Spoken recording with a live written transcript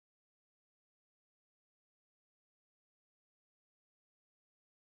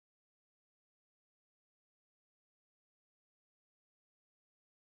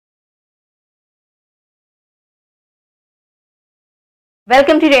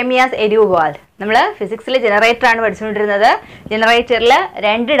Welcome to Remya's Edu World. We physics generator generator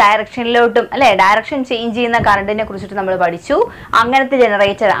direction direction change in the current in a generator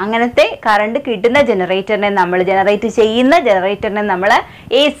current generator generate generator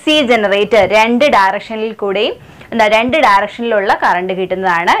AC generator direction direction current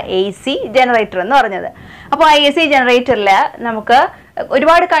AC generator. Now AC generator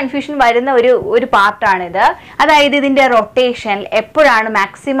ഒരുപാട് confusion വരുന്ന ഒരു part ആണ് ഇത്. അതായത് ഇതിന്റെ rotation എപ്പോഴാണ്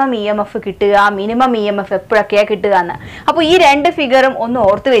maximum EMF കിട്ടുക, minimum EMF എപ്പോഴൊക്കെയാ കിട്ടുക എന്ന്. അപ്പോൾ ഈ രണ്ട് ഫിഗറും ഒന്ന്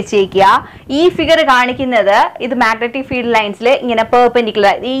ഓർത്ത് വെച്ചേക്കുക. ഈ ഫിഗർ കാണിക്കുന്നത് ഇത് മാഗ്നറ്റിക് ഫീൽഡ് ലൈൻസിൽ ഇങ്ങനെ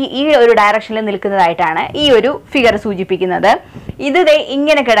പെർപെൻഡിക്കുലർ ഈ ഒരു ഡയറക്ഷനിൽ നിൽക്കുന്നതായിട്ടാണ് ഈ ഒരു ഫിഗർ സൂചിപ്പിക്കുന്നത്. ഇത്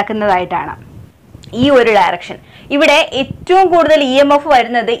ഇങ്ങനെ കിടക്കുന്നതായിട്ടാണ് ഈ ഒരു ഡയറക്ഷൻ. ഇവിടെ ഏറ്റവും കൂടുതൽ ഇഎംഎഫ്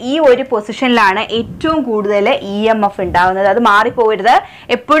വരുന്നത് ഈ ഒരു പൊസിഷനിലാണ് ഏറ്റവും കൂടുതൽ ഇഎംഎഫ് ഉണ്ടാവുന്നത്. അത് മാറിപ്പോകരുത്.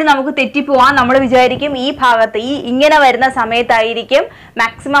 എപ്പോഴും നമുക്ക് തെറ്റിപ്പോവാൻ നമ്മൾ വിചാരിക്കും ഈ ഭാഗത്ത് ഇങ്ങനെ വരുന്ന സമയത്തായിരിക്കും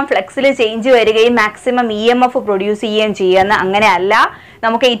മാക്സിമം ഫ്ലെക്സിൽ ചേഞ്ച് വരികയും മാക്സിമം ഇഎംഎഫ് പ്രൊഡ്യൂസ് ചെയ്യുകയും ചെയ്യുന്ന. അങ്ങനെയല്ല.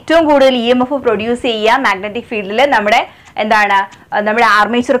 നമുക്ക് ഏറ്റവും കൂടുതൽ ഇഎംഎഫ് പ്രൊഡ്യൂസ് ചെയ്യാം മാഗ്നറ്റിക് ഫീൽഡിൽ നമ്മുടെ നമ്മുടെ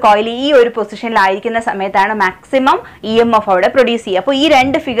ആർമേച്ചർ കോയിൽ ഈ ഒരു പൊസിഷനിലായിരിക്കുന്ന സമയത്താണ് മാക്സിമം ഇഎംഎഫ് അവിടെ പ്രൊഡ്യൂസ് ചെയ്യുക. അപ്പോൾ ഈ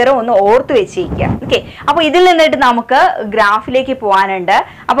രണ്ട് ഫിഗറും ഒന്ന് ഓർത്ത് വെച്ചിരിക്കുക. ഓക്കെ, അപ്പോൾ ഇതിൽ നിന്നിട്ട് നമുക്ക് ഗ്രാഫിലേക്ക് പോകാനുണ്ട്.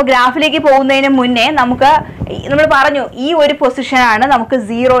 അപ്പോൾ ഗ്രാഫിലേക്ക് പോകുന്നതിന് മുന്നേ നമ്മൾ പറഞ്ഞു ഈ ഒരു പൊസിഷനാണ് നമുക്ക്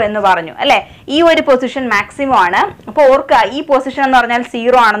 0 എന്ന് പറഞ്ഞു അല്ലേ. ഈ ഒരു പൊസിഷൻ മാക്സിമം ആണ്. അപ്പോൾ ഓർക്കുക ഈ പൊസിഷൻ എന്ന് പറഞ്ഞാൽ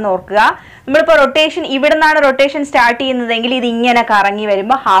 0 ആണെന്ന് ഓർക്കുക. നമ്മളിപ്പോൾ റൊട്ടേഷൻ ഇവിടെ നിന്നാണ് റൊട്ടേഷൻ സ്റ്റാർട്ട് ചെയ്യുന്നതെങ്കിൽ ഇത് ഇങ്ങനെ കറങ്ങി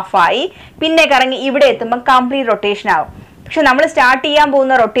വരുമ്പോൾ ഹാഫായി, പിന്നെ കറങ്ങി ഇവിടെ എത്തുമ്പോൾ കംപ്ലീറ്റ് റൊട്ടേഷൻ ആവും. പക്ഷെ നമ്മൾ സ്റ്റാർട്ട് ചെയ്യാൻ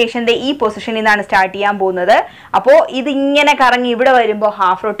പോകുന്ന റൊട്ടേഷൻ്റെ ഈ പൊസിഷനിൽ നിന്നാണ് സ്റ്റാർട്ട് ചെയ്യാൻ പോകുന്നത്. അപ്പോൾ ഇത് ഇങ്ങനെ കറങ്ങി ഇവിടെ വരുമ്പോൾ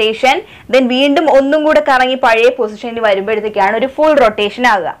ഹാഫ് റൊട്ടേഷൻ, ദെൻ വീണ്ടും ഒന്നും കൂടെ കറങ്ങി പഴയ പൊസിഷനിൽ വരുമ്പോഴത്തേക്കാണ് ഒരു ഫുൾ റൊട്ടേഷൻ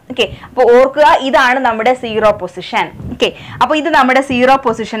ആകുക. ഓക്കെ, അപ്പോൾ ഓർക്കുക ഇതാണ് നമ്മുടെ 0 പൊസിഷൻ. ഓക്കെ, അപ്പോൾ ഇത് നമ്മുടെ 0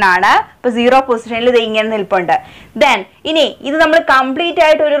 പൊസിഷൻ ആണ്. അപ്പോൾ 0 പൊസിഷനിൽ ഇത് ഇങ്ങനെ നിൽപ്പുണ്ട്. ദെൻ ഇനി ഇത് നമ്മൾ കംപ്ലീറ്റ്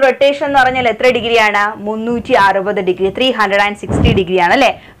ആയിട്ട് ഒരു റൊട്ടേഷൻ എന്ന് പറഞ്ഞാൽ എത്ര ഡിഗ്രിയാണ്? 360 ഡിഗ്രി, 360 ഡിഗ്രിയാണ്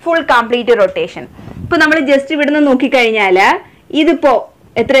അല്ലേ, ഫുൾ കംപ്ലീറ്റ് റൊട്ടേഷൻ. ഇപ്പോൾ നമ്മൾ ജസ്റ്റ് ഇവിടുന്ന് നോക്കിക്കഴിഞ്ഞാൽ ഇതിപ്പോ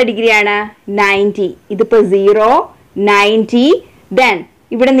എത്ര ഡിഗ്രിയാണ്? 90. ഇതിപ്പോ 0, 90. ദെൻ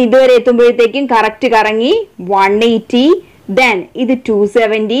ഇവിടെ നിന്ന് ഇതുവരെ എത്തുമ്പോഴത്തേക്കും കറക്റ്റ് കറങ്ങി 180. ദെൻ ഇത്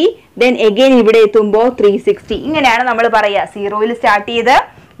 270. ദെൻ എഗെയിൻ ഇവിടെ എത്തുമ്പോൾ 360. ഇങ്ങനെയാണ് നമ്മൾ പറയുക. 0യിൽ സ്റ്റാർട്ട് ചെയ്ത്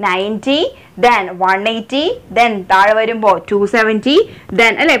 90, ദെൻ 180, ദെൻ താഴെ വരുമ്പോൾ 270,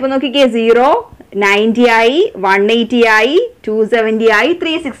 ദെൻ അല്ലേ. ഇപ്പൊ നോക്കിക്കേ 0, 90 ആയി, 180 ആയി, 270 ആയി,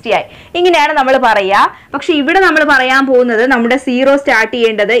 360 ആയി. ഇങ്ങനെയാണ് നമ്മൾ പറയുക. പക്ഷെ ഇവിടെ നമ്മൾ പറയാൻ പോകുന്നത് നമ്മുടെ 0 സ്റ്റാർട്ട്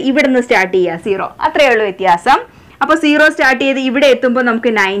ചെയ്യേണ്ടത് ഇവിടെ നിന്ന് സ്റ്റാർട്ട് ചെയ്യുക. 0 അത്രയേ ഉള്ളൂ വ്യത്യാസം. അപ്പോൾ 0 സ്റ്റാർട്ട് ചെയ്ത് ഇവിടെ എത്തുമ്പോൾ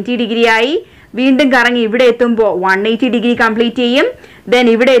നമുക്ക് 90 ഡിഗ്രി ആയി, വീണ്ടും കറങ്ങി ഇവിടെ എത്തുമ്പോൾ 180 ഡിഗ്രി കംപ്ലീറ്റ് ചെയ്യും, ദെൻ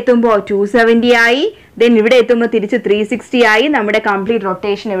ഇവിടെ എത്തുമ്പോൾ 270 ആയി, ദെൻ ഇവിടെ എത്തുമ്പോൾ തിരിച്ച് 360 ആയി. നമ്മുടെ കംപ്ലീറ്റ്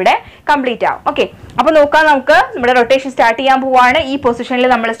റൊട്ടേഷൻ ഇവിടെ കംപ്ലീറ്റ് ആവും. ഓക്കെ, അപ്പോൾ നോക്കാം, നമുക്ക് നമ്മുടെ റൊട്ടേഷൻ സ്റ്റാർട്ട് ചെയ്യാൻ പോവാണ്. ഈ പൊസിഷനിൽ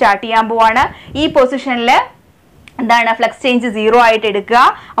നമ്മൾ സ്റ്റാർട്ട് ചെയ്യാൻ പോവാണ്. ഈ പൊസിഷനിൽ എന്താണ് ഫ്ലക്സ് ചേഞ്ച് 0 ആയിട്ട് എടുക്കുക.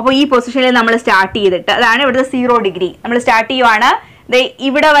 അപ്പോൾ ഈ പൊസിഷനിൽ നമ്മൾ സ്റ്റാർട്ട് ചെയ്തിട്ട് അതാണ് ഇവിടുത്തെ 0 ഡിഗ്രി നമ്മൾ സ്റ്റാർട്ട് ചെയ്യുവാണ്.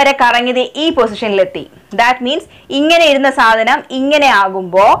 ഇവിടെ വരെ കറങ്ങിയത് ഈ പൊസിഷനിലെത്തി. ദാറ്റ് മീൻസ് ഇങ്ങനെ ഇരുന്ന സാധനം ഇങ്ങനെ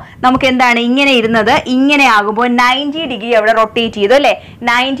ആകുമ്പോൾ നമുക്ക് എന്താണ് ഇങ്ങനെ ഇരുന്നത് ഇങ്ങനെ ആകുമ്പോൾ 90 ഡിഗ്രി അവിടെ റൊട്ടേറ്റ് ചെയ്തു അല്ലേ,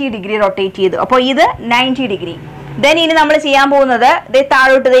 90 ഡിഗ്രി റൊട്ടേറ്റ് ചെയ്തു. അപ്പോൾ ഇത് 90 ഡിഗ്രി. ദെൻ ഇനി നമ്മൾ ചെയ്യാൻ പോകുന്നത്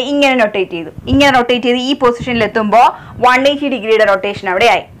താഴോട്ട് ഇങ്ങനെ റൊട്ടേറ്റ് ചെയ്ത് ഈ പൊസിഷനിൽ എത്തുമ്പോൾ 180 ഡിഗ്രിയുടെ റൊട്ടേഷൻ അവിടെ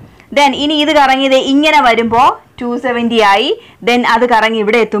ആയി. ദെൻ ഇനി ഇത് കറങ്ങിയത് ഇങ്ങനെ വരുമ്പോൾ 270 ആയി, ദെൻ അത് കറങ്ങി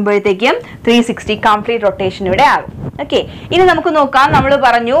ഇവിടെ എത്തുമ്പോഴത്തേക്കും 360 കംപ്ലീറ്റ് റൊട്ടേഷൻ ഇവിടെ ആകും. ഓക്കെ, ഇനി നമുക്ക് നോക്കാം. നമ്മൾ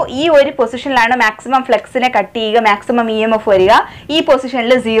പറഞ്ഞു ഈ ഒരു പൊസിഷനിലാണ് മാക്സിമം ഫ്ലെക്സിനെ കട്ട് ചെയ്യുക, മാക്സിമം ഇഎംഎഫ് വരിക. ഈ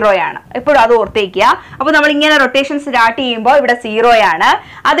പൊസിഷനിൽ 0 ആണ്. എപ്പോഴും അത് ഓർത്തേക്കുക. അപ്പോൾ നമ്മൾ ഇങ്ങനെ റൊട്ടേഷൻ സ്റ്റാർട്ട് ചെയ്യുമ്പോൾ ഇവിടെ 0 ആണ്.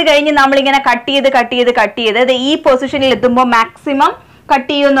 അത് കഴിഞ്ഞ് നമ്മളിങ്ങനെ കട്ട് ചെയ്ത് ഈ പൊസിഷനിൽ എത്തുമ്പോൾ മാക്സിമം കട്ട്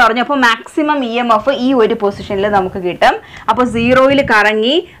ചെയ്യുമെന്ന് പറഞ്ഞു. അപ്പോൾ മാക്സിമം ഇഎംഎഫ് ഈ ഒരു പൊസിഷനിൽ നമുക്ക് കിട്ടും. അപ്പോൾ 0യിൽ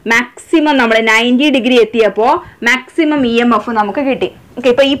കറങ്ങി മാക്സിമം നമ്മൾ 90 ഡിഗ്രി എത്തിയപ്പോൾ മാക്സിമം ഇഎംഎഫ് നമുക്ക് കിട്ടി. ഓക്കെ,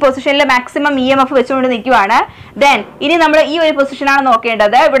 ഇപ്പോൾ ഈ പൊസിഷനിൽ മാക്സിമം ഇഎംഎഫ് വെച്ചുകൊണ്ട് നിൽക്കുവാണ്. ദെൻ ഇനി നമ്മൾ ഈ ഒരു പൊസിഷനാണ്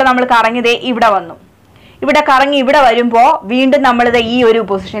നോക്കേണ്ടത്. ഇവിടെ നമ്മൾ കറങ്ങിയത് ഇവിടെ വന്നു. ഇവിടെ കറങ്ങി ഇവിടെ വരുമ്പോൾ വീണ്ടും നമ്മളിത് ഈ ഒരു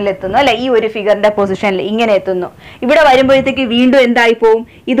പൊസിഷനിൽ എത്തുന്നു അല്ലെ, ഈ ഒരു ഫിഗറിന്റെ പൊസിഷനിൽ ഇങ്ങനെ എത്തുന്നു. ഇവിടെ വരുമ്പോഴത്തേക്ക് വീണ്ടും എന്തായി പോവും?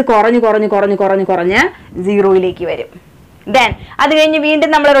 ഇത് കുറഞ്ഞ് 0യിലേക്ക് വരും. ദെൻ അത് കഴിഞ്ഞ് വീണ്ടും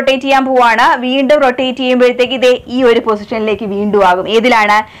നമ്മൾ റൊട്ടേറ്റ് ചെയ്യാൻ പോവാണ്. വീണ്ടും റൊട്ടേറ്റ് ചെയ്യുമ്പോഴത്തേക്ക് ഇതേ ഈ ഒരു പൊസിഷനിലേക്ക് വീണ്ടും ആകും.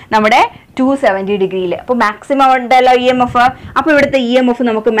 ഏതിലാണ്? നമ്മുടെ 270 ഡിഗ്രിയിൽ. അപ്പോൾ മാക്സിമം ഉണ്ടല്ലോ ഇഎംഎഫ്. അപ്പോൾ ഇവിടുത്തെ ഇഎംഎഫ്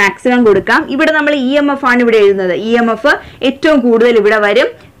നമുക്ക് മാക്സിമം കൊടുക്കാം. ഇവിടെ നമ്മൾ ഇഎംഎഫ് ആണ് ഇവിടെ എഴുതുന്നത്. ഇഎംഎഫ് ഏറ്റവും കൂടുതൽ ഇവിടെ വരും.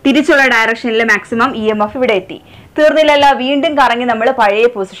 തിരിച്ചുള്ള ഡയറക്ഷനിൽ മാക്സിമം ഇഎംഎഫ് ഇവിടെ എത്തി. തീർന്നില്ലല്ലോ, വീണ്ടും കറങ്ങി നമ്മൾ പഴയ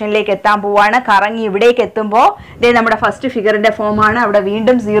പൊസിഷനിലേക്ക് എത്താൻ പോവാണ്. കറങ്ങി ഇവിടേക്ക് എത്തുമ്പോൾ നമ്മുടെ ഫസ്റ്റ് ഫിഗറിന്റെ ഫോമാണ്. അവിടെ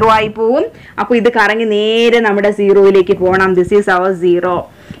വീണ്ടും 0 ആയി പോവും. അപ്പോൾ ഇത് കറങ്ങി നേരെ നമ്മുടെ 0യിലേക്ക് പോകണം. ദിസ് ഈസ് അവർ 0.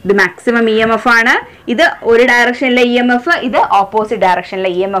 ഇത് മാക്സിമം ഇ എം എഫ് ആണ്, ഇത് ഒരു ഡയറക്ഷനിലെ ഇ എം എഫ്, ഇത് ഓപ്പോസിറ്റ്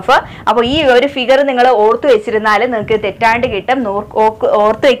ഡയറക്ഷനിലെ ഇ എം എഫ്. അപ്പോൾ ഈ ഒരു ഫിഗർ നിങ്ങൾ ഓർത്ത് വെച്ചിരുന്നാൽ നിങ്ങൾക്ക് തെറ്റാണ്ട് കിട്ടും.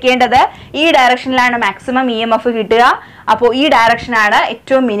 ഓർത്ത് വെക്കേണ്ടത് ഈ ഡയറക്ഷനിലാണ് മാക്സിമം ഇ എം എഫ് കിട്ടുക, അപ്പോൾ ഈ ഡയറക്ഷനാണ്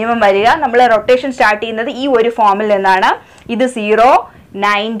ഏറ്റവും മിനിമം വരിക. നമ്മൾ റൊട്ടേഷൻ സ്റ്റാർട്ട് ചെയ്യുന്നത് ഈ ഒരു ഫോമിൽ നിന്നാണ്. ഇത് 0,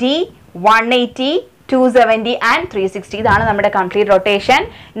 90, 180, 270 and 360. ഇതാണ് നമ്മുടെ കംപ്ലീറ്റ് റൊട്ടേഷൻ.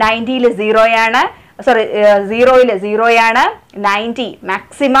 90ൽ 0 ആണ്, സോറി 0ൽ 0 ആണ്, 90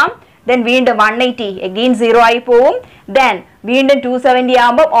 മാക്സിമം, ദെൻ വീണ്ടും 180 അഗെയിൻ 0 ആയി പോവും, ദെൻ വീണ്ടും 270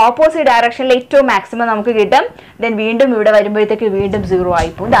 ആകുമ്പോൾ ഓപ്പോസിറ്റ് ഡയറക്ഷനിൽ ഏറ്റവും മാക്സിമം നമുക്ക് കിട്ടും, ദെൻ വീണ്ടും ഇവിടെ വരുമ്പോഴത്തേക്ക് വീണ്ടും 0 ആയി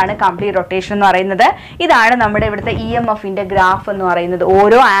പോകും. ഇതാണ് കംപ്ലീറ്റ് റൊട്ടേഷൻ എന്ന് പറയുന്നത്. ഇതാണ് നമ്മുടെ ഇവിടുത്തെ ഇ എം എഫിന്റെ ഗ്രാഫ് എന്ന് പറയുന്നത്.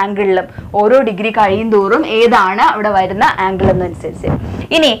 ഓരോ ആംഗിളിലും ഓരോ ഡിഗ്രി കഴിയും തോറും ഏതാണ് അവിടെ വരുന്ന ആംഗിൾ എന്നനുസരിച്ച്.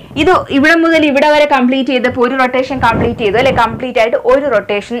 ഇനി ഇത് ഇവിടെ മുതൽ ഇവിടെ വരെ കംപ്ലീറ്റ് ചെയ്തപ്പോൾ ഒരു റൊട്ടേഷൻ കംപ്ലീറ്റ് ചെയ്തു അല്ലെ, കംപ്ലീറ്റ് ആയിട്ട് ഒരു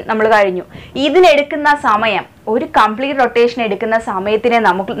റൊട്ടേഷൻ നമ്മൾ കഴിഞ്ഞു. ഇതിനെടുക്കുന്ന സമയം, ഒരു കംപ്ലീറ്റ് റൊട്ടേഷൻ എടുക്കുന്ന സമയത്തിനെ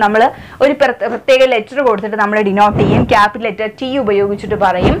നമ്മൾ ഒരു പ്രത്യേക ലെറ്റർ കൊടുത്തിട്ട് നമ്മൾ ഡിനോട്ട് ചെയ്യും. ക്യാപിറ്റൽ ലെറ്റർ ടി ഉപയോഗിച്ചിട്ട്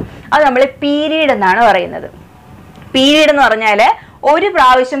പറയും. അത് നമ്മൾ പീരീഡ് എന്നാണ് പറയുന്നത്. പീരീഡ് എന്ന് പറഞ്ഞാൽ ഒരു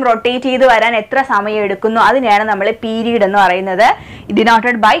പ്രാവശ്യം റൊട്ടേറ്റ് ചെയ്ത് വരാൻ എത്ര സമയം എടുക്കുന്നു അതിനെയാണ് നമ്മൾ പീരീഡ് എന്ന് പറയുന്നത്.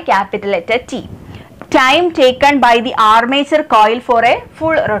 Denoted by capital letter T. Time taken by the armature coil for a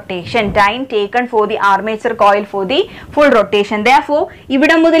full rotation. Time taken for the armature coil for the full rotation. Therefore,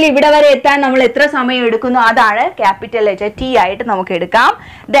 ഇവിടെ മുതൽ ഇവിടെ വരെ എത്താൻ നമ്മൾ എത്ര സമയം എടുക്കുന്നു അതാണ് ക്യാപിറ്റൽ ലെറ്റർ ടി ആയിട്ട് നമുക്ക് എടുക്കാം.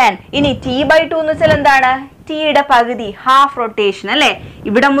 Then ഇനി t/2 എന്ന് വെച്ചാൽ എന്താണ്? ടിയുടെ പകുതി, ഹാഫ് റൊട്ടേഷൻ അല്ലെ.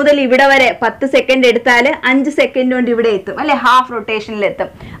 ഇവിടെ മുതൽ ഇവിടെ വരെ 10 സെക്കൻഡ് എടുത്താൽ 5 സെക്കൻഡ് കൊണ്ട് ഇവിടെ എത്തും അല്ലെ, ഹാഫ് റൊട്ടേഷനിൽ എത്തും.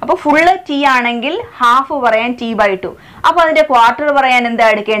 അപ്പൊ ഫുള്ള് ടി ആണെങ്കിൽ ഹാഫ് പറയാൻ t/2. അപ്പൊ അതിന്റെ ക്വാർട്ടർ പറയാൻ എന്താ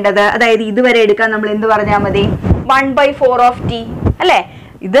എടുക്കേണ്ടത്? അതായത് ഇതുവരെ എടുക്കാൻ നമ്മൾ എന്ത് പറഞ്ഞാൽ മതി? 1/4 ഓഫ് ടി അല്ലെ.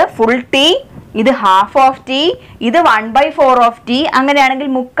 ഇത് ഫുൾ ടി, ഇത് ഹാഫ് ഓഫ് ടി, ഇത് 1/4 ഓഫ് ടി. അങ്ങനെയാണെങ്കിൽ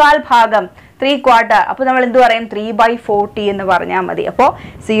മുക്കാൽ ഭാഗം, 3/4. അപ്പൊ നമ്മൾ എന്ത് പറയും? 3/4t എന്ന് പറഞ്ഞാൽ മതി. അപ്പോൾ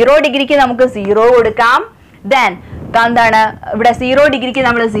 0 ഡിഗ്രിക്ക് നമുക്ക് 0 കൊടുക്കാം. ദെൻ എന്താണ് ഇവിടെ 0 ഡിഗ്രിക്ക്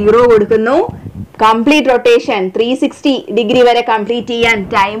നമ്മൾ 0 കൊടുക്കുന്നു. കംപ്ലീറ്റ് റൊട്ടേഷൻ 360 ഡിഗ്രി വരെ കംപ്ലീറ്റ് ചെയ്യാൻ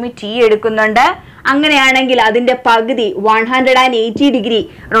ടൈം ടി എടുക്കുന്നുണ്ട്. അങ്ങനെയാണെങ്കിൽ അതിന്റെ പകുതി 180 ഡിഗ്രി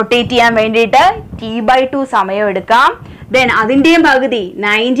റൊട്ടേറ്റ് ചെയ്യാൻ വേണ്ടിയിട്ട് t/2 സമയം എടുക്കാം. ദെൻ അതിന്റെയും പകുതി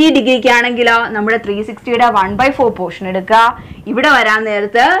 90 ഡിഗ്രിക്കാണെങ്കിലോ നമ്മുടെ 360യുടെ 1/4 പോർഷൻ എടുക്കുക. ഇവിടെ വരാൻ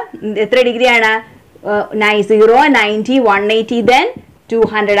നേരത്ത് എത്ര ഡിഗ്രിയാണ്? 0, 90, 180, ദെൻ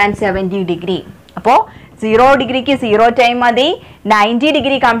 270 ഡിഗ്രി. അപ്പോൾ 0 ഡിഗ്രിക്ക് 0 ടൈം മതി. 90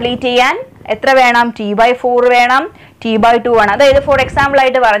 ഡിഗ്രി കംപ്ലീറ്റ് ചെയ്യാൻ എത്ര വേണം? t/4 വേണം, t/2 ആണ്. അതായത് ഫോർ എക്സാമ്പിൾ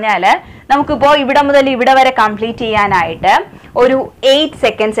ആയിട്ട് പറഞ്ഞാൽ നമുക്കിപ്പോൾ ഇവിടെ മുതൽ ഇവിടെ വരെ കംപ്ലീറ്റ് ചെയ്യാനായിട്ട് ഒരു 8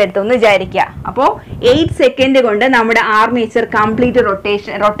 സെക്കൻഡ്സ് എടുത്തെന്ന് വിചാരിക്കുക. അപ്പോൾ 8 സെക്കൻഡ് കൊണ്ട് നമ്മുടെ armature complete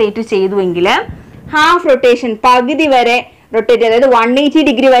rotate ചെയ്തുവെങ്കിൽ half rotation പകുതി വരെ റൊട്ടേറ്റ്, അതായത് 180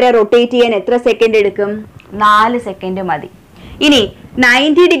 ഡിഗ്രി വരെ റൊട്ടേറ്റ് ചെയ്യാൻ എത്ര സെക്കൻഡ് എടുക്കും? 4 സെക്കൻഡ് മതി. ഇനി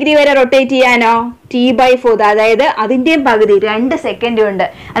 90 ഡിഗ്രി വരെ റൊട്ടേറ്റ് ചെയ്യാനോ? t/4, അതായത് അതിന്റെയും പകുതി 2 സെക്കൻഡ് ഉണ്ട്.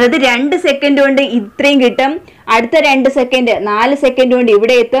 അതായത് 2 സെക്കൻഡ് കൊണ്ട് ഇത്രയും കിട്ടും. അടുത്ത 2 സെക്കൻഡ് 4 സെക്കൻഡ് കൊണ്ട്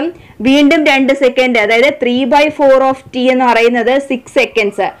ഇവിടെ എത്തും. വീണ്ടും 2 സെക്കൻഡ്, അതായത് 3/4 ഓഫ് ടി എന്ന് പറയുന്നത് 6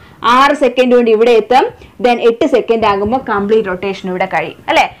 സെക്കൻഡ്സ്, 6 സെക്കൻഡ് കൊണ്ട് ഇവിടെ എത്തും. ദെൻ 8 സെക്കൻഡ് ആകുമ്പോൾ കംപ്ലീറ്റ് റൊട്ടേഷൻ ഇവിടെ കഴിയും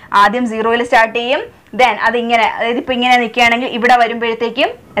അല്ലെ. ആദ്യം 0യിൽ സ്റ്റാർട്ട് ചെയ്യും. ദെൻ അതിങ്ങനെ, അതായത് ഇപ്പൊ ഇങ്ങനെ നിൽക്കുകയാണെങ്കിൽ ഇവിടെ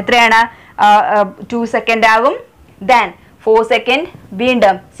വരുമ്പോഴത്തേക്കും എത്രയാണ്? 2 സെക്കൻഡ് ആകും. ദെൻ 4 സെക്കൻഡ്,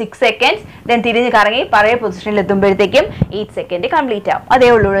 വീണ്ടും 6 സെക്കൻഡ്, ദെൻ തിരിഞ്ഞ് കറങ്ങി പഴയ പൊസിഷനിൽ എത്തുമ്പോഴത്തേക്കും 8 സെക്കൻഡ് കംപ്ലീറ്റ് ആവും. അതേ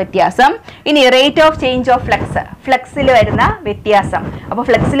ഉള്ളൂ വ്യത്യാസം. ഇനി rate of change of flux, ഫ്ലക്സിൽ വരുന്ന വ്യത്യാസം. അപ്പോൾ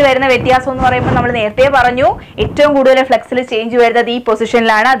ഫ്ലക്സിൽ വരുന്ന വ്യത്യാസം എന്ന് പറയുമ്പോൾ നമ്മൾ നേരത്തെ പറഞ്ഞു ഏറ്റവും കൂടുതൽ ഫ്ലക്സിൽ ചേഞ്ച് വരുന്നത് ഈ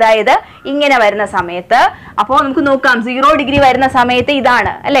പൊസിഷനിലാണ്, അതായത് ഇങ്ങനെ വരുന്ന സമയത്ത്. അപ്പോൾ നമുക്ക് നോക്കാം, 0 ഡിഗ്രി വരുന്ന സമയത്ത്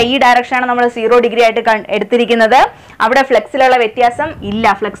ഇതാണ് അല്ലെ, ഈ ഡയറക്ഷനാണ് നമ്മൾ 0 ഡിഗ്രി ആയിട്ട് എടുത്തിരിക്കുന്നത്. അവിടെ ഫ്ലക്സിലുള്ള വ്യത്യാസം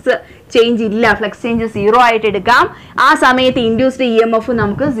ഇല്ല, ഫ്ലക്സ് ചേഞ്ച് ഇല്ല, ഫ്ലക്സ് ചേഞ്ച് 0 ആയിട്ട് എടുക്കാം. ആ സമയത്ത് ഇൻഡ്യൂസ്ഡ് ഇ എം എഫ്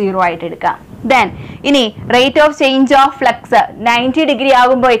നമുക്ക് 0 ആയിട്ട് എടുക്കാം. ദെൻ ഇനി rate of change of flux 90 degree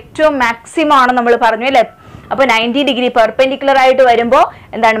ആകുമ്പോൾ ഏറ്റവും മാക്സിമം ആണ് നമ്മൾ പറഞ്ഞു അല്ലെ. അപ്പോൾ 90 ഡിഗ്രി പെർപെൻഡിക്കുലർ ആയിട്ട് വരുമ്പോൾ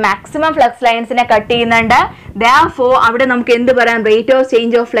എന്താണ്? മാക്സിമം ഫ്ലക്സ് ലൈൻസിനെ കട്ട് ചെയ്യുന്നുണ്ട്. therefore അവിടെ നമുക്ക് എന്ത് പറയാം? Rate of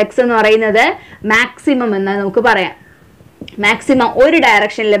change of flux എന്ന് പറയുന്നത് മാക്സിമം എന്ന് നമുക്ക് പറയാം. മാക്സിമം ഒരു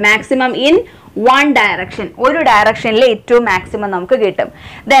ഡയറക്ഷനിൽ, മാക്സിമം ഇൻ 1 ഡയറക്ഷൻ, ഒരു ഡയറക്ഷനിൽ ഏറ്റവും മാക്സിമം നമുക്ക് കിട്ടും.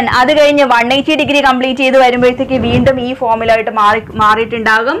 ദെൻ അത് കഴിഞ്ഞ് 180 ഡിഗ്രി കംപ്ലീറ്റ് ചെയ്ത് വരുമ്പോഴത്തേക്ക് വീണ്ടും ഈ ഫോമിലായിട്ട്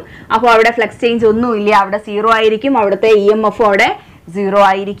മാറിയിട്ടുണ്ടാകും. അപ്പോൾ അവിടെ ഫ്ലക്സ് ചേഞ്ച് ഒന്നുമില്ല, അവിടെ 0 ആയിരിക്കും. അവിടുത്തെ ഇ എം എഫ് അവിടെ 0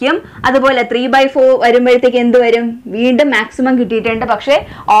 ആയിരിക്കും. അതുപോലെ 3/4 വരുമ്പോഴത്തേക്ക് എന്ത് വരും? വീണ്ടും മാക്സിമം കിട്ടിയിട്ടുണ്ട്, പക്ഷെ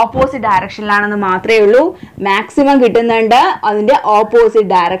ഓപ്പോസിറ്റ് ഡയറക്ഷനിലാണെന്ന് മാത്രമേ ഉള്ളൂ. മാക്സിമം കിട്ടുന്നുണ്ട്, അതിന്റെ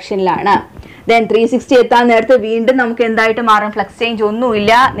ഓപ്പോസിറ്റ് ഡയറക്ഷനിലാണ്. ദെൻ 360 എത്താൻ നേരത്ത് വീണ്ടും നമുക്ക് എന്തായിട്ട് മാറും? ഫ്ലക്സ് ചേഞ്ച്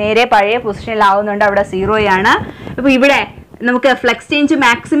ഒന്നുമില്ല, നേരെ പഴയ പൊസിഷനിലാവുന്നുണ്ട്, അവിടെ 0 ആണ്. അപ്പൊ ഇവിടെ നമുക്ക് ഫ്ലക്സ് ചേഞ്ച്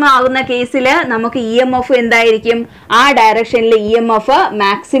മാക്സിമം ആകുന്ന കേസിൽ നമുക്ക് ഇ എം എഫ് എന്തായിരിക്കും, ആ ഡയറക്ഷനിൽ ഇ എം എഫ്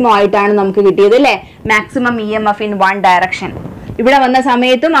മാക്സിമം ആയിട്ടാണ് നമുക്ക് കിട്ടിയത് അല്ലേ, maximum E M F in one direction. ഇവിടെ വന്ന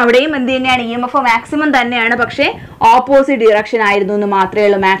സമയത്തും അവിടെയും എന്ത് തന്നെയാണ്, ഇ എം എഫ് മാക്സിമം തന്നെയാണ്, പക്ഷേ ഓപ്പോസിറ്റ് ഡിറക്ഷൻ ആയിരുന്നു എന്ന് മാത്രമേ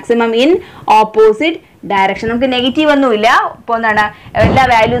ഉള്ളൂ, മാക്സിമം ഇൻ ഓപ്പോസിറ്റ് ഡയറക്ഷൻ. നമുക്ക് നെഗറ്റീവ് ഒന്നുമില്ല. ഇപ്പോൾ എന്താണ്, എല്ലാ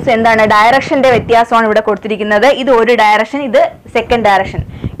വാല്യൂസ് എന്താണ്, ഡയറക്ഷന്റെ വ്യത്യാസമാണ് ഇവിടെ കൊടുത്തിരിക്കുന്നത്. ഇത് ഒരു ഡയറക്ഷൻ, ഇത് സെക്കൻഡ് ഡയറക്ഷൻ.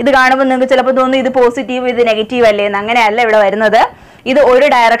 ഇത് കാണുമ്പോൾ നിങ്ങൾക്ക് ചിലപ്പോൾ തോന്നും ഇത് പോസിറ്റീവ് ഇത് നെഗറ്റീവ് അല്ലേ എന്ന്. അങ്ങനെയല്ല ഇവിടെ വരുന്നത്. ഇത് ഒരു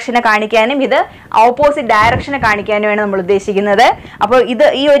ഡയറക്ഷനെ കാണിക്കാനും ഇത് ഓപ്പോസിറ്റ് ഡയറക്ഷനെ കാണിക്കാനുമാണ് നമ്മൾ ഉദ്ദേശിക്കുന്നത്. അപ്പോൾ ഇത്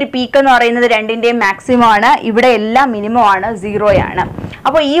ഈ ഒരു പീക്ക് എന്ന് പറയുന്നത് രണ്ടിന്റെയും മാക്സിമം ആണ്, ഇവിടെ എല്ലാം മിനിമം ആണ്, 0 ആണ്.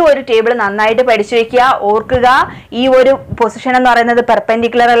 അപ്പോൾ ഈ ഒരു ടേബിൾ നന്നായിട്ട് പഠിച്ചു വെക്കുക, ഓർക്കുക. ഈ ഒരു പൊസിഷൻ എന്ന് പറയുന്നത്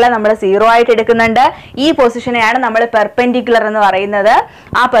പെർപെൻഡിക്കുലർ അല്ല, നമ്മൾ 0 ആയിട്ട് എടുക്കുന്നുണ്ട്. ഈ പൊസിഷനെയാണ് നമ്മൾ പെർപെൻഡിക്കുലർ എന്ന് പറയുന്നത്.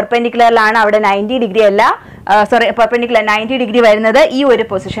 ആ പെർപെൻഡിക്കുലറിലാണ് അവിടെ 90 ഡിഗ്രി അല്ല, സോറി പെർപെൻഡിക്കുലർ 90 ഡിഗ്രി വരുന്നത് ഈ ഒരു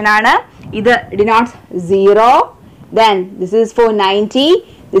പൊസിഷനാണ്. ഇത് denotes 0. Then this is for 90,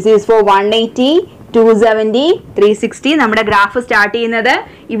 this is for 180, 270, 360. നമ്മുടെ ഗ്രാഫ് സ്റ്റാർട്ട് ചെയ്യുന്നത്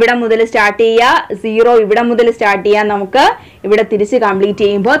ഇവിടെ മുതൽ സ്റ്റാർട്ട് ചെയ്യുക, 0 ഇവിടെ മുതൽ സ്റ്റാർട്ട് ചെയ്യാൻ നമുക്ക് ഇവിടെ തിരിച്ച് കംപ്ലീറ്റ്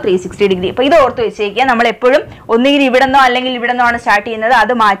ചെയ്യുമ്പോൾ 360 ഡിഗ്രി. അപ്പോൾ ഇത് ഓർത്ത് വെച്ചേക്കുക. നമ്മൾ എപ്പോഴും ഒന്നുകിൽ ഇവിടെ നിന്നോ അല്ലെങ്കിൽ ഇവിടെ നിന്നോ ആണ് സ്റ്റാർട്ട് ചെയ്യുന്നത്,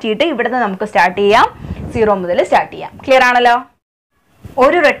 അത് മാറ്റിയിട്ട് ഇവിടെ നിന്ന് നമുക്ക് സ്റ്റാർട്ട് ചെയ്യാം, 0 മുതൽ സ്റ്റാർട്ട് ചെയ്യാം. ക്ലിയർ ആണല്ലോ?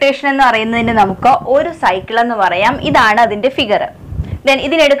 ഒരു റൊട്ടേഷൻ എന്ന് പറയുന്നതിന് നമുക്ക് ഒരു സൈക്കിൾ എന്ന് പറയാം. ഇതാണ് അതിന്റെ ഫിഗർ. ദെൻ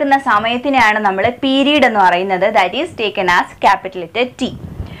ഇതിനെടുക്കുന്ന സമയത്തിനെയാണ് നമ്മൾ പീരീഡ് എന്ന് പറയുന്നത്, that is taken as capital letter T.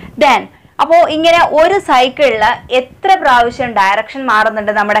 Then അപ്പോൾ ഇങ്ങനെ ഒരു സൈക്കിളിൽ എത്ര പ്രാവശ്യം ഡയറക്ഷൻ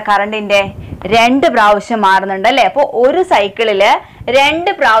മാറുന്നുണ്ട് നമ്മുടെ കറണ്ടിന്റെ? 2 പ്രാവശ്യം മാറുന്നുണ്ട് അല്ലേ? അപ്പോൾ ഒരു സൈക്കിളിൽ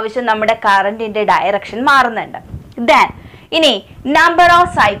 2 പ്രാവശ്യം നമ്മുടെ കറണ്ടിന്റെ ഡയറക്ഷൻ മാറുന്നുണ്ട്. ദെൻ ഇനി നമ്പർ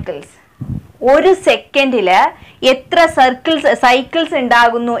ഓഫ് സൈക്കിൾസ്, ഒരു സെക്കൻഡില് എത്ര സൈക്കിൾസ്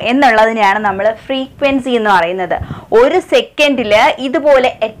ഉണ്ടാകുന്നു എന്നുള്ളതിനെയാണ് നമ്മൾ ഫ്രീക്വൻസി എന്ന് പറയുന്നത്. ഒരു സെക്കൻഡില് ഇതുപോലെ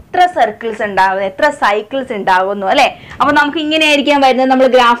എത്ര സർക്കിൾസ് ഉണ്ടാകുന്നു, എത്ര സൈക്കിൾസ് ഉണ്ടാകുന്നു അല്ലെ? അപ്പൊ നമുക്ക് ഇങ്ങനെ ആയിരിക്കാൻ വരുന്നത്. നമ്മൾ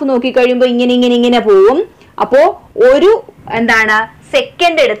ഗ്രാഫ് നോക്കി കഴിയുമ്പോൾ ഇങ്ങനെ പോവും. അപ്പോ ഒരു എന്താണ്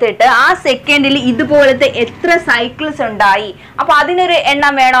സെക്കൻഡ് എടുത്തിട്ട് ആ സെക്കൻഡിൽ ഇതുപോലത്തെ എത്ര സൈക്കിൾസ് ഉണ്ടായി, അപ്പൊ അതിനൊരു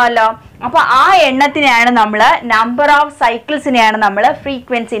എണ്ണം വേണമല്ലോ. അപ്പൊ ആ എണ്ണത്തിനെയാണ് നമ്മൾ നമ്പർ ഓഫ് സൈക്കിൾസിനെയാണ് നമ്മൾ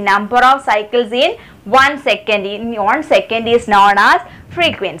frequency, number of cycles in 1 second. In 1 second is known as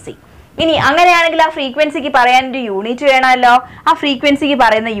frequency. ഇനി അങ്ങനെയാണെങ്കിൽ ആ ഫ്രീക്വൻസിക്ക് പറയാൻ ഒരു യൂണിറ്റ് വേണമല്ലോ. ആ ഫ്രീക്വൻസിക്ക്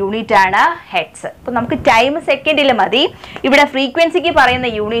പറയുന്ന യൂണിറ്റ് ആണ് ഹെഡ്സ്. അപ്പൊ നമുക്ക് ടൈം സെക്കൻഡിൽ മതി, ഇവിടെ ഫ്രീക്വൻസിക്ക് പറയുന്ന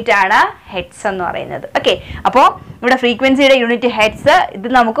യൂണിറ്റ് ആണ് ഹെഡ്സ് എന്ന് പറയുന്നത്. ഓക്കെ, അപ്പോൾ ഇവിടെ ഫ്രീക്വൻസിയുടെ യൂണിറ്റ് ഹെഡ്സ്. ഇത്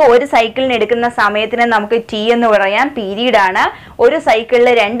നമുക്ക് ഒരു സൈക്കിളിന് എടുക്കുന്ന സമയത്തിന് നമുക്ക് T എന്ന് പറയാം, പീരീഡ് ആണ്. ഒരു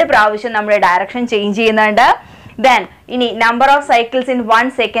സൈക്കിളിൽ 2 പ്രാവശ്യം നമ്മുടെ ഡയറക്ഷൻ ചേഞ്ച് ചെയ്യുന്നുണ്ട്. ദെൻ ഇനി number of cycles in 1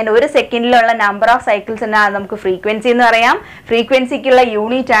 second, ഒരു സെക്കൻഡിലുള്ള നമ്പർ ഓഫ് സൈക്കിൾസ് നമുക്ക് ഫ്രീക്വൻസി എന്ന് പറയാം. ഫ്രീക്വൻസിക്കുള്ള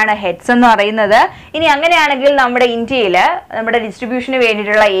യൂണിറ്റ് ആണ് ഹെഡ്സ് എന്ന് പറയുന്നത്. ഇനി അങ്ങനെയാണെങ്കിൽ നമ്മുടെ ഇന്ത്യയിൽ നമ്മുടെ ഡിസ്ട്രിബ്യൂഷന്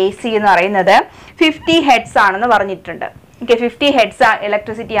വേണ്ടിയിട്ടുള്ള AC എന്ന് പറയുന്നത് 50 ഹെഡ്സ് ആണെന്ന് പറഞ്ഞിട്ടുണ്ട്. ഓക്കെ, 50 ഹെഡ്സ്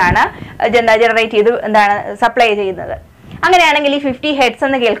ഇലക്ട്രിസിറ്റി ആണ് ജനറേറ്റ് ചെയ്ത് സപ്ലൈ ചെയ്യുന്നത്. അങ്ങനെയാണെങ്കിൽ ഈ 50 ഹെഡ്സ്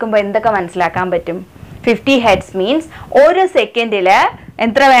എന്ന് കേൾക്കുമ്പോൾ എന്തൊക്കെ മനസ്സിലാക്കാൻ പറ്റും? 50 ഹെഡ്സ് മീൻസ് ഒരു സെക്കൻഡില്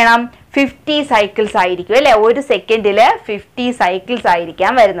എത്ര വേണം? 50 സൈക്കിൾസ് ആയിരിക്കും അല്ലെ? ഒരു സെക്കൻഡിൽ 50 സൈക്കിൾസ്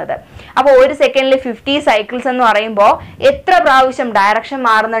ആയിരിക്കാം വരുന്നത്. അപ്പോൾ ഒരു സെക്കൻഡിൽ 50 സൈക്കിൾസ് എന്ന് പറയുമ്പോൾ എത്ര പ്രാവശ്യം ഡയറക്ഷൻ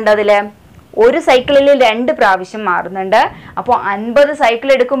മാറുന്നുണ്ട്? അതിൽ ഒരു സൈക്കിളിൽ 2 പ്രാവശ്യം മാറുന്നുണ്ട്. അപ്പോൾ 50 സൈക്കിൾ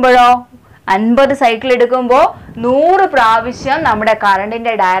എടുക്കുമ്പോഴോ, 50 സൈക്കിൾ എടുക്കുമ്പോൾ 100 പ്രാവശ്യം നമ്മുടെ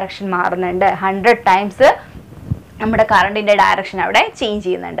കറണ്ടിന്റെ ഡയറക്ഷൻ മാറുന്നുണ്ട്. 100 ടൈംസ് നമ്മുടെ കറണ്ടിന്റെ ഡയറക്ഷൻ അവിടെ ചേഞ്ച്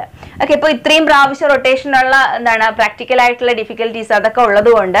ചെയ്യുന്നുണ്ട്. ഓക്കെ, ഇപ്പോൾ ഇത്രയും പ്രാവശ്യം റൊട്ടേഷനുള്ള പ്രാക്ടിക്കൽ ആയിട്ടുള്ള ഡിഫിക്കൽട്ടീസ് അതൊക്കെ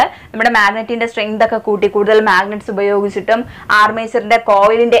ഉള്ളതുകൊണ്ട് നമ്മുടെ മാഗ്നറ്റിന്റെ സ്ട്രെങ്ത് ഒക്കെ കൂട്ടി കൂടുതൽ മാഗ്നറ്റ്സ് ഉപയോഗിച്ചിട്ടും ആർമേച്ചറിന്റെ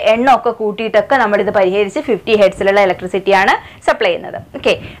കോയിലിന്റെ എണ്ണം ഒക്കെ കൂട്ടിയിട്ടൊക്കെ നമ്മൾ ഇത് പരിഹരിച്ച് 50 ഹെഡ്സിലുള്ള ഇലക്ട്രിസിറ്റിയാണ് സപ്ലൈ ചെയ്യുന്നത്.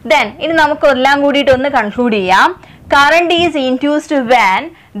 ഓക്കെ, ദെൻ ഇനി നമുക്ക് എല്ലാം കൂടിയിട്ട് ഒന്ന് കൺക്ലൂഡ് ചെയ്യാം. Current is induced when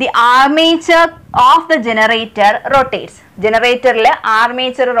the armature of the generator rotates. ജനറേറ്ററിൽ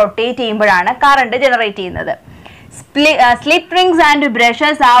ആർമേച്ചർ റൊട്ടേറ്റ് ചെയ്യുമ്പോഴാണ് കറണ്ട് ജനറേറ്റ് ചെയ്യുന്നത്. Slip rings and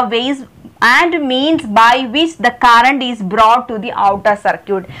brushes are ways and means by which the current is brought to the outer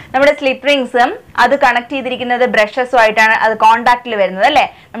circuit. നമ്മുടെ slip റിങ്സും അത് connect ചെയ്തിരിക്കുന്നത് ബ്രഷസും ആയിട്ടാണ്, അത് കോണ്ടാക്റ്റിൽ വരുന്നത് അല്ലേ?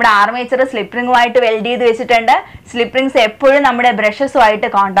 നമ്മുടെ ആർമേച്ചർ സ്ലിപ്പ് റിംഗുമായിട്ട് വെൽഡ് ചെയ്ത് വെച്ചിട്ടുണ്ട്. സ്ലിപ്പ് റിങ്സ് എപ്പോഴും നമ്മുടെ ബ്രഷസും ആയിട്ട്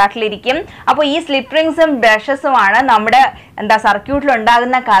കോണ്ടാക്റ്റിലിരിക്കും. അപ്പോൾ ഈ സ്ലിപ്പ് റിങ്സും ബ്രഷസുമാണ് നമ്മുടെ സർക്യൂട്ടിൽ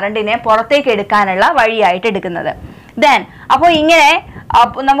ഉണ്ടാകുന്ന കറണ്ടിനെ പുറത്തേക്ക് എടുക്കാനുള്ള വഴിയായിട്ട് എടുക്കുന്നത്. ദെൻ അപ്പോൾ ഇങ്ങനെ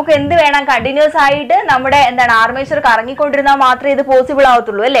നമുക്ക് എന്ത് വേണം? കണ്ടിന്യൂസ് ആയിട്ട് നമ്മുടെ ആർമേച്ചർ കറങ്ങിക്കൊണ്ടിരുന്നാൽ മാത്രമേ ഇത് പോസിബിൾ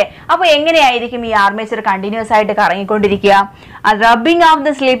ആവത്തുള്ളൂ അല്ലേ? അപ്പോൾ എങ്ങനെയായിരിക്കും ഈ ആർമേച്ചർ കണ്ടിന്യൂസ് ആയിട്ട് കറങ്ങിക്കൊണ്ടിരിക്കുക? Rubbing of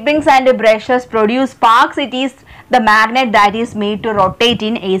the സ്ലിപ്പിംഗ്സ് and brushes produce Sparks. It is the magnet that is made to rotate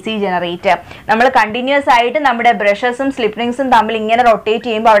in AC generator. നമ്മൾ കണ്ടിന്യൂസ് ആയിട്ട് നമ്മുടെ ബ്രഷസും സ്ലിപ്പ് റിങ്സും തമ്മിൽ ഇങ്ങനെ റൊട്ടേറ്റ്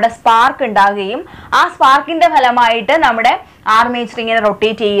ചെയ്യുമ്പോൾ അവിടെ സ്പാർക്ക് ഉണ്ടാകുകയും ആ സ്പാർക്കിന്റെ ഫലമായിട്ട് നമ്മുടെ ആർമേച്ചർ ഇങ്ങനെ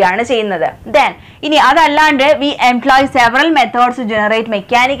റൊട്ടേറ്റ് ചെയ്യുകയാണ് ചെയ്യുന്നത്. ദെൻ ഇനി അതല്ലാണ്ട് V employ several methods to generate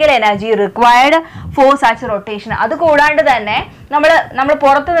mechanical energy required for such rotation. അത് കൂടാണ്ട് തന്നെ നമ്മൾ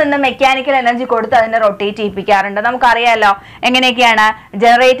പുറത്ത് നിന്ന് മെക്കാനിക്കൽ എനർജി കൊടുത്ത് അതിനെ റൊട്ടേറ്റ് ചെയ്യിപ്പിക്കാറുണ്ട്. നമുക്കറിയാലോ എങ്ങനെയൊക്കെയാണ്.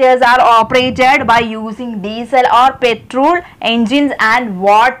 Generators R operated by using diesel or petrol engines and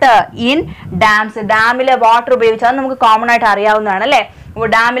water in dams. ഡാമിലെ വാട്ടർ ഉപയോഗിച്ച് അത് നമുക്ക് കോമൺ ആയിട്ട് അറിയാവുന്നതാണ് അല്ലേ.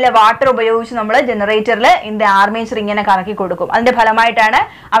 ഡാമിലെ വാട്ടർ ഉപയോഗിച്ച് നമ്മൾ ജനറേറ്ററിൽ ഇതിന്റെ ആർമേച്ചർ ഇങ്ങനെ കറക്കി കൊടുക്കും. അതിന്റെ ഫലമായിട്ടാണ്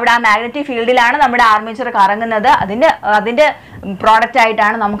അവിടെ ആ മാഗ്നറ്റിക് ഫീൽഡിലാണ് നമ്മുടെ ആർമേച്ചർ കറങ്ങുന്നത്. അതിന്റെ പ്രോഡക്റ്റ്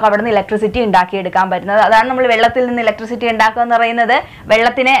ആയിട്ടാണ് നമുക്ക് അവിടെ നിന്ന് ഇലക്ട്രിസിറ്റി ഉണ്ടാക്കിയെടുക്കാൻ പറ്റുന്നത്. അതാണ് നമ്മൾ വെള്ളത്തിൽ നിന്ന് ഇലക്ട്രിസിറ്റി ഉണ്ടാക്കുക എന്ന് പറയുന്നത്.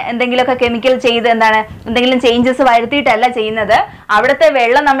 വെള്ളത്തിന് എന്തെങ്കിലുമൊക്കെ കെമിക്കൽ ചെയ്ത് എന്തെങ്കിലും ചേഞ്ചസ് വരുത്തിയിട്ടല്ല ചെയ്യുന്നത്. അവിടുത്തെ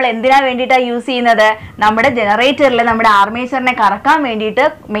വെള്ളം നമ്മൾ എന്തിനാ വേണ്ടിയിട്ടാണ് യൂസ് ചെയ്യുന്നത്? നമ്മുടെ ജനറേറ്ററിൽ നമ്മുടെ ആർമേച്ചറിനെ കറക്കാൻ വേണ്ടിയിട്ട്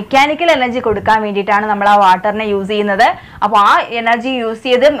മെക്കാനിക്കൽ എനർജി കൊടുക്കാൻ വേണ്ടിയിട്ടാണ് നമ്മൾ ആ വാട്ടറിനെ യൂസ് ചെയ്യുന്നത്. അപ്പോൾ ആ എനർജി യൂസ്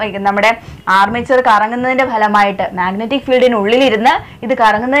ചെയ്ത് നമ്മുടെ ആർമേച്ചർ കറങ്ങുന്നതിന്റെ ഫലമായിട്ട് മാഗ്നറ്റിക് ഫീൽഡിനുള്ളിലിരുന്ന് ഇത്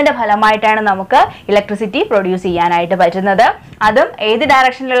കറങ്ങുന്നതിന്റെ ഫലമായിട്ടാണ് നമുക്ക് ഇലക്ട്രിസിറ്റി പ്രൊഡ്യൂസ് ചെയ്യാനായിട്ട് പറ്റുന്നത്. അതും ഏത്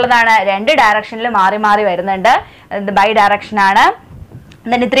ഡയറക്ഷനിലുള്ളതാണ്? 2 ഡയറക്ഷനിൽ മാറി മാറി വരുന്നുണ്ട്. ബൈ ഡയറക്ഷൻ ആണ്.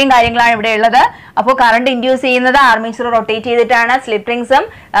 then ഇത്രയും കാര്യങ്ങളാണ് ഇവിടെ ഉള്ളത്. അപ്പോൾ കറണ്ട് ഇൻഡ്യൂസ് ചെയ്യുന്നത് ആർമേച്ചർ റൊട്ടേറ്റ് ചെയ്തിട്ടാണ്. സ്ലിപ്പ് റിംഗ്സും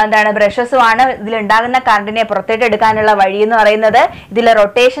ബ്രഷസും ആണ് ഇതിലുണ്ടാകുന്ന കറണ്ടിനെ പുറത്തേക്ക് എടുക്കാനുള്ള വഴി എന്ന് പറയുന്നത്. ഇതിൽ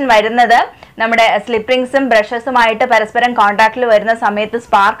റൊട്ടേഷൻ വരുന്നത് നമ്മുടെ സ്ലിപ്പ് റിംഗ്സും ബ്രഷസുമായിട്ട് പരസ്പരം കോൺടാക്റ്റിൽ വരുന്ന സമയത്ത്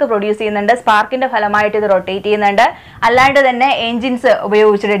സ്പാർക്ക് പ്രൊഡ്യൂസ് ചെയ്യുന്നുണ്ട്. സ്പാർക്കിന്റെ ഫലമായിട്ട് ഇത് റൊട്ടേറ്റ് ചെയ്യുന്നുണ്ട്. അല്ലാണ്ട് തന്നെ എൻജിൻസ്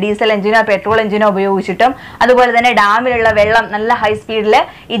ഉപയോഗിച്ചിട്ട് ഡീസൽ എഞ്ചിനോ പെട്രോൾ എഞ്ചിനോ ഉപയോഗിച്ചിട്ടും അതുപോലെ തന്നെ ഡാമിലുള്ള വെള്ളം നല്ല ഹൈ സ്പീഡിൽ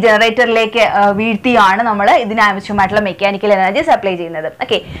ഈ ജനറേറ്ററിലേക്ക് വീഴ്ത്തിയാണ് നമ്മൾ ഇതിനാവശ്യമായിട്ടുള്ള മെക്കാനിക്കൽ എനർജി സപ്ലൈ ചെയ്യുന്നത്.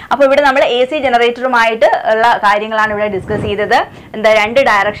 ഓക്കെ, അപ്പോൾ ഇവിടെ നമ്മൾ AC ജനറേറ്ററുമായിട്ട് ഉള്ള കാര്യങ്ങളാണ് ഇവിടെ ഡിസ്കസ് ചെയ്തത്. 2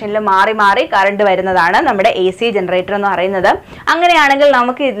 ഡയറക്ഷനിൽ മാറി മാറി കറണ്ട് വരുന്നതാണ് നമ്മുടെ AC ജനറേറ്റർ എന്ന് പറയുന്നത്. അങ്ങനെയാണെങ്കിൽ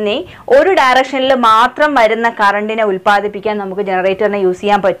നമുക്ക് ഇതിനെ ഒരു ഡയറക്ഷനിൽ മാത്രം വരുന്ന കറണ്ടിനെ ഉൽപ്പാദിപ്പിക്കാൻ നമുക്ക് ജനറേറ്ററിനെ യൂസ്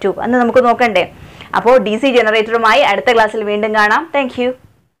ചെയ്യാൻ പറ്റൂ എന്ന് നമുക്ക് നോക്കണ്ടേ. അപ്പോൾ DC ജനറേറ്ററുമായി അടുത്ത ക്ലാസ്സിൽ വീണ്ടും കാണാം. താങ്ക്